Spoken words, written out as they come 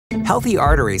Healthy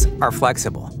arteries are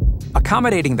flexible,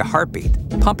 accommodating the heartbeat,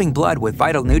 pumping blood with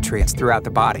vital nutrients throughout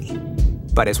the body.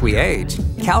 But as we age,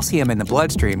 calcium in the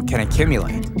bloodstream can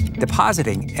accumulate,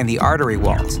 depositing in the artery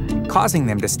walls, causing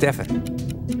them to stiffen.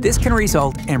 This can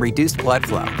result in reduced blood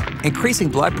flow, increasing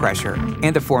blood pressure,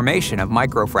 and the formation of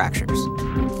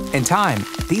microfractures. In time,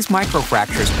 these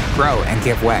microfractures grow and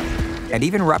give way, and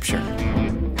even rupture.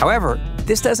 However,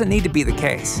 this doesn't need to be the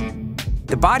case.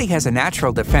 The body has a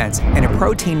natural defense in a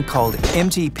protein called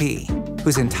MGP,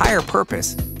 whose entire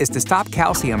purpose is to stop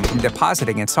calcium from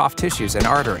depositing in soft tissues and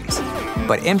arteries.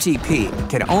 But MGP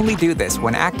can only do this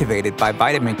when activated by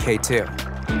vitamin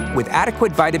K2. With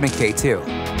adequate vitamin K2,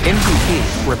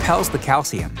 MGP repels the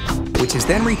calcium, which is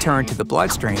then returned to the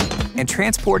bloodstream and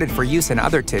transported for use in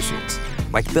other tissues,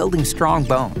 like building strong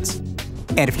bones.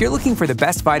 And if you're looking for the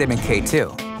best vitamin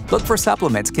K2, look for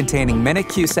supplements containing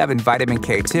MenaQ7 Vitamin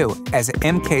K2 as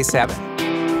MK7.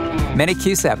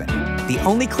 MenaQ7, the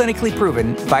only clinically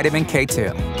proven vitamin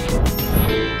K2.